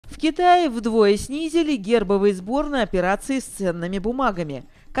Китае вдвое снизили гербовый сбор на операции с ценными бумагами.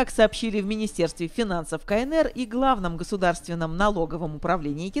 Как сообщили в Министерстве финансов КНР и Главном государственном налоговом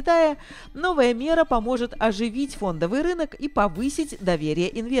управлении Китая, новая мера поможет оживить фондовый рынок и повысить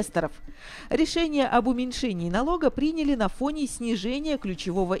доверие инвесторов. Решение об уменьшении налога приняли на фоне снижения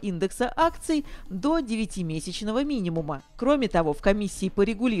ключевого индекса акций до 9-месячного минимума. Кроме того, в комиссии по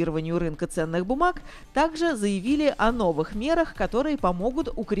регулированию рынка ценных бумаг также заявили о новых мерах, которые помогут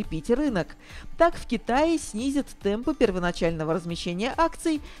укрепить рынок. Так, в Китае снизят темпы первоначального размещения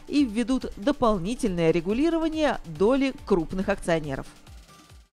акций и введут дополнительное регулирование доли крупных акционеров.